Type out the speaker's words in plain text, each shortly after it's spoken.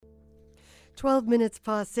12 minutes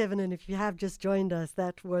past 7, and if you have just joined us,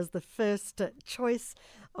 that was the first choice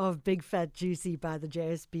of Big Fat Juicy by the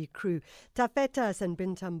JSB crew. Tafetas and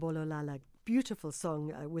Bintambolo Lala. Beautiful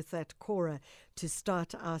song with that kora to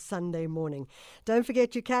start our Sunday morning. Don't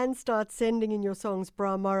forget, you can start sending in your songs.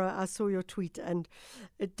 Bra Mara, I saw your tweet and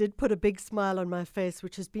it did put a big smile on my face,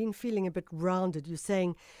 which has been feeling a bit rounded. You're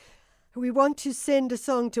saying, we want to send a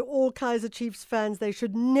song to all Kaizer Chiefs fans. They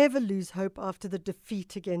should never lose hope after the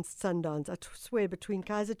defeat against Sundowns. I swear, between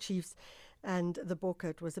Kaizer Chiefs and the Bokke,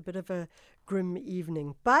 it was a bit of a grim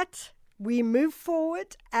evening. But we move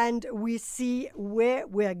forward and we see where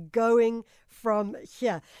we're going from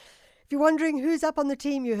here. If you're wondering who's up on the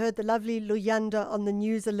team, you heard the lovely Luyanda on the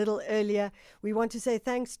news a little earlier. We want to say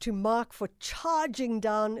thanks to Mark for charging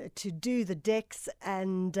down to do the decks.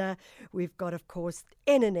 And we've got, of course,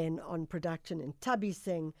 NNN on production and Tabi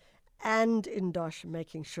Singh and Indosh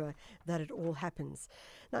making sure that it all happens.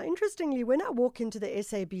 Now, interestingly, when I walk into the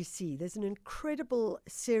SABC, there's an incredible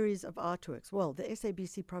series of artworks. Well, the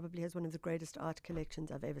SABC probably has one of the greatest art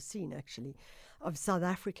collections I've ever seen, actually, of South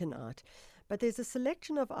African art. But there's a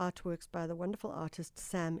selection of artworks by the wonderful artist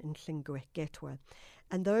Sam Nhlingwetwa.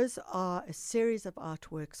 And those are a series of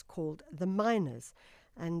artworks called The Miners.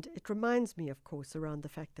 And it reminds me, of course, around the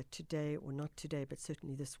fact that today, or not today, but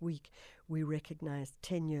certainly this week, we recognize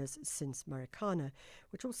 10 years since Marikana,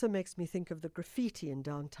 which also makes me think of the graffiti in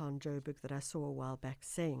downtown Joburg that I saw a while back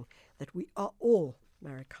saying that we are all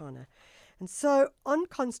Marikana. And so on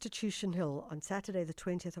Constitution Hill on Saturday, the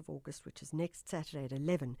 20th of August, which is next Saturday at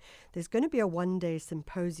 11, there's going to be a one-day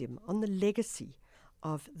symposium on the legacy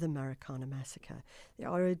of the Marikana Massacre. There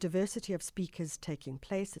are a diversity of speakers taking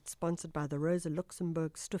place. It's sponsored by the Rosa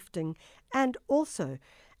Luxemburg Stiftung and also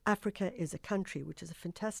Africa is a Country, which is a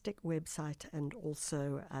fantastic website and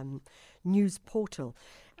also news portal,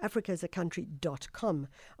 africaisacountry.com.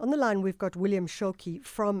 On the line, we've got William Shoki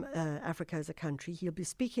from Africa is a Country. He'll be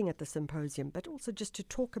speaking at the symposium, but also just to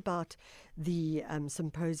talk about the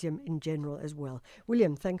symposium in general as well.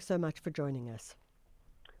 William, thanks so much for joining us.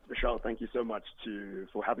 Michelle, thank you so much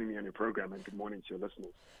for having me on your program, and good morning to your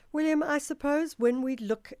listeners. William, I suppose when we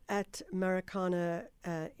look at Marikana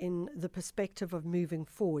in the perspective of moving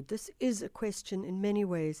forward, this is a question in many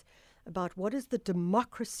ways about what is the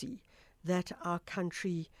democracy that our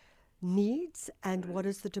country needs and what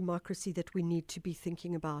is the democracy that we need to be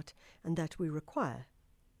thinking about and that we require.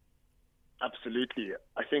 Absolutely.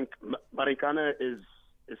 I think Marikana is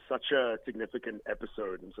such a significant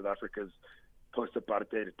episode in South Africa's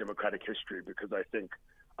post-apartheid democratic history, because I think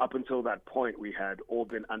up until that point we had all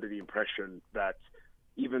been under the impression that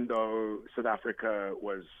even though South Africa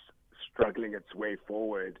was struggling its way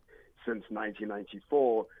forward since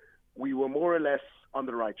 1994, we were more or less on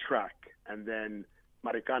the right track. And then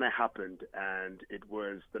Marikana happened, and it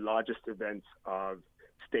was the largest event of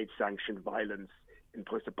state-sanctioned violence in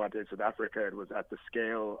post-apartheid South Africa. It was at the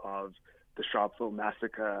scale of the Sharpeville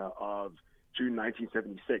Massacre of June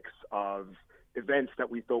 1976, of events that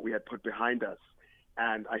we thought we had put behind us.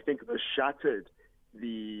 And I think this shattered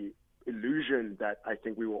the illusion that I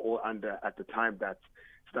think we were all under at the time, that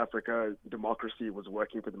South Africa democracy was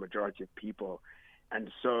working for the majority of people. And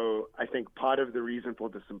so I think part of the reason for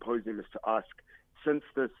the symposium is to ask, since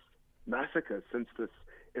this massacre, since this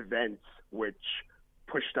event, which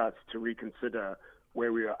pushed us to reconsider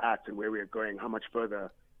where we are at and where we are going, how much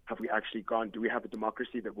further have we actually gone? Do we have a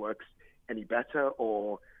democracy that works any better,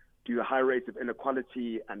 or do the high rates of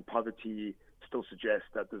inequality and poverty still suggest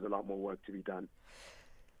that there's a lot more work to be done?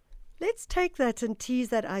 Let's take that and tease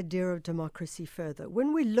that idea of democracy further.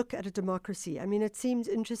 When we look at a democracy, I mean, it seems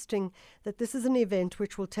interesting that this is an event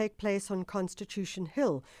which will take place on Constitution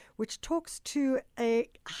Hill, which talks to a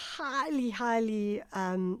highly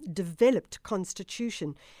developed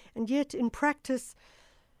constitution. And yet, in practice,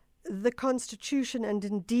 the Constitution and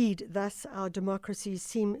indeed thus our democracies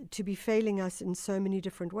seem to be failing us in so many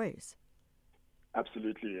different ways.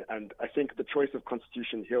 Absolutely. And I think the choice of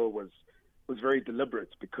Constitution Hill was very deliberate,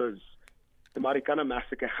 because the Marikana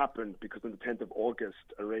massacre happened because on the 10th of August,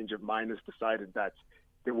 a range of miners decided that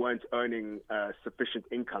they weren't earning sufficient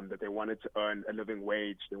income, that they wanted to earn a living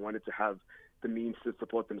wage. They wanted to have the means to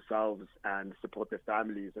support themselves and support their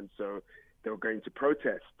families. And so they were going to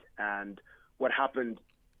protest. And what happened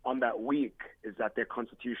on that week is that their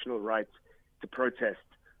constitutional right to protest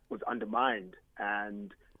was undermined.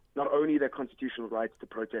 And not only their constitutional rights to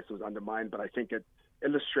protest was undermined, but I think it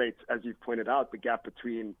illustrates, as you've pointed out, the gap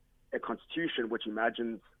between a constitution which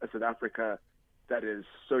imagines a South Africa that is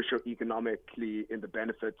socio-economically in the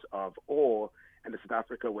benefits of all, and a South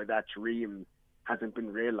Africa where that dream hasn't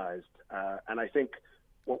been realized. And I think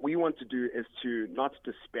what we want to do is to not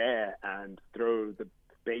despair and throw the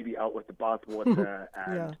baby out with the bathwater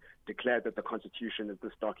and declare that the Constitution is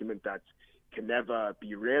this document that can never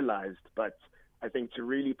be realized, but I think to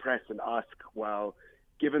really press and ask, well,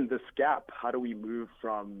 given this gap, how do we move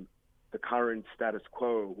from the current status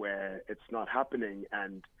quo where it's not happening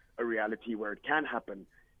and a reality where it can happen?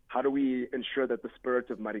 How do we ensure that the spirit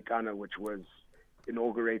of Marikana, which was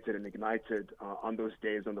inaugurated and ignited on those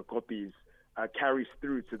days on the Kopis, carries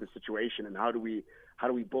through to the situation? And how do we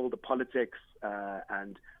build the politics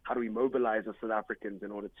and how do we mobilize as South Africans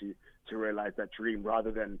in order to realize that dream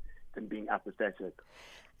rather than being apathetic?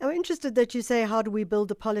 I'm interested that you say, how do we build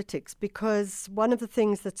the politics? Because one of the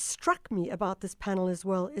things that struck me about this panel as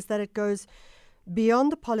well is that it goes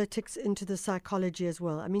beyond the politics into the psychology as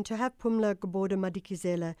well. I mean, to have Phumla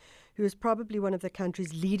Gobodo-Madikizela, who is probably one of the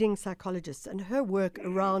country's leading psychologists, and her work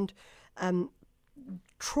around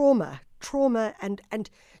trauma and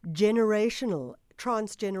generational,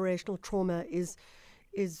 transgenerational trauma is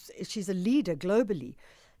she's a leader globally.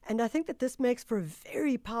 And I think that this makes for a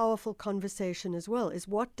very powerful conversation as well, is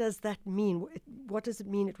what does that mean? What does it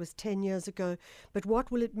mean it was 10 years ago? But what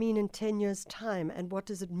will it mean in 10 years' time? And what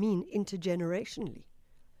does it mean intergenerationally?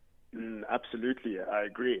 Absolutely, I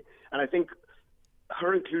agree. And I think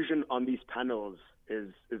her inclusion on these panels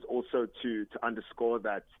is also to underscore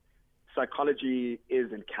that psychology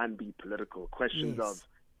is and can be political. Questions of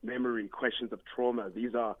memory, questions of trauma,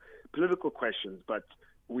 these are political questions, but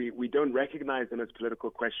we don't recognize them as political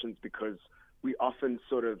questions because we often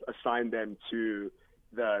sort of assign them to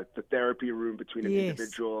the therapy room between an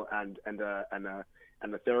individual and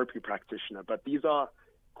a therapy practitioner. But these are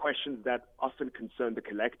questions that often concern the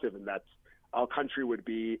collective, and that our country would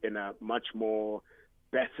be in a much more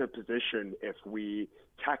better position if we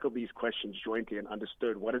tackle these questions jointly and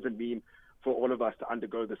understood what does it mean for all of us to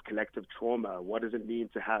undergo this collective trauma? What does it mean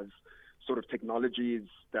to have sort of technologies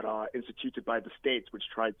that are instituted by the states which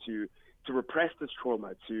try to repress this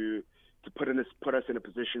trauma, to put us in a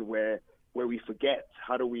position where we forget?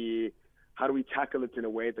 How do we tackle it in a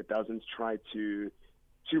way that doesn't try to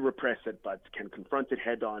repress it, but can confront it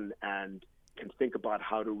head on and can think about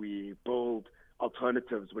how do we build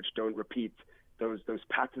alternatives which don't repeat those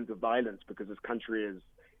patterns of violence, because this country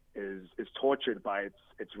is tortured by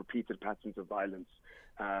its repeated patterns of violence.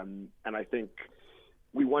 And I think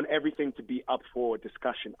we want everything to be up for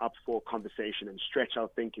discussion, up for conversation, and stretch our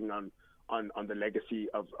thinking on the legacy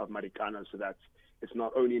of Marikana, so that it's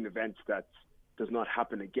not only an event that does not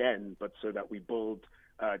happen again, but so that we build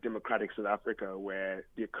democratic South Africa where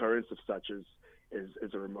the occurrence of such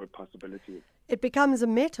is a remote possibility. It becomes a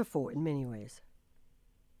metaphor in many ways.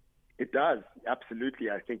 It does, absolutely.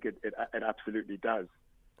 I think it absolutely does.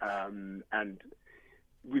 And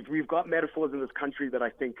we've got metaphors in this country that I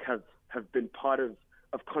think have been part of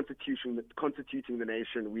constituting the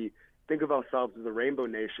nation. We think of ourselves as a rainbow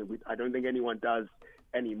nation. I don't think anyone does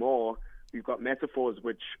anymore. We've got metaphors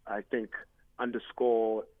which I think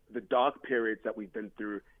underscore the dark periods that we've been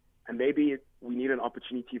through, and maybe we need an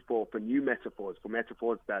opportunity for new metaphors, for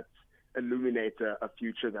metaphors that illuminate a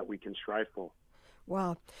future that we can strive for.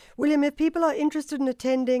 Wow. William, if people are interested in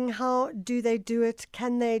attending, how do they do it?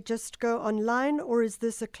 Can they just go online, or is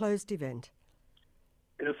this a closed event?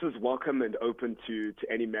 This is welcome and open to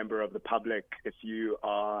any member of the public. If you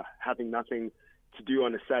are having nothing to do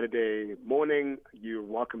on a Saturday morning, you're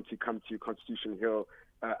welcome to come to Constitution Hill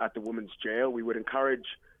at the Women's Jail. We would encourage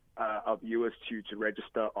our viewers to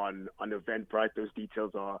register on Eventbrite. Those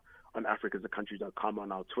details are on africasaCountry.com,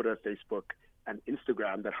 on our Twitter, Facebook, and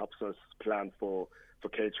Instagram. That helps us plan for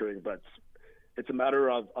catering. But it's a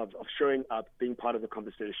matter of showing up, being part of the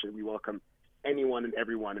conversation. We welcome anyone and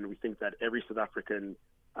everyone, and we think that every South African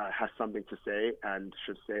has something to say and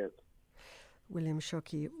should say it. William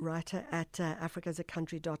Shoki, writer at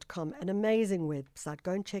africasaCountry.com, an amazing website.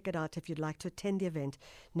 Go and check it out if you'd like to attend the event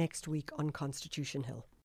next week on Constitution Hill.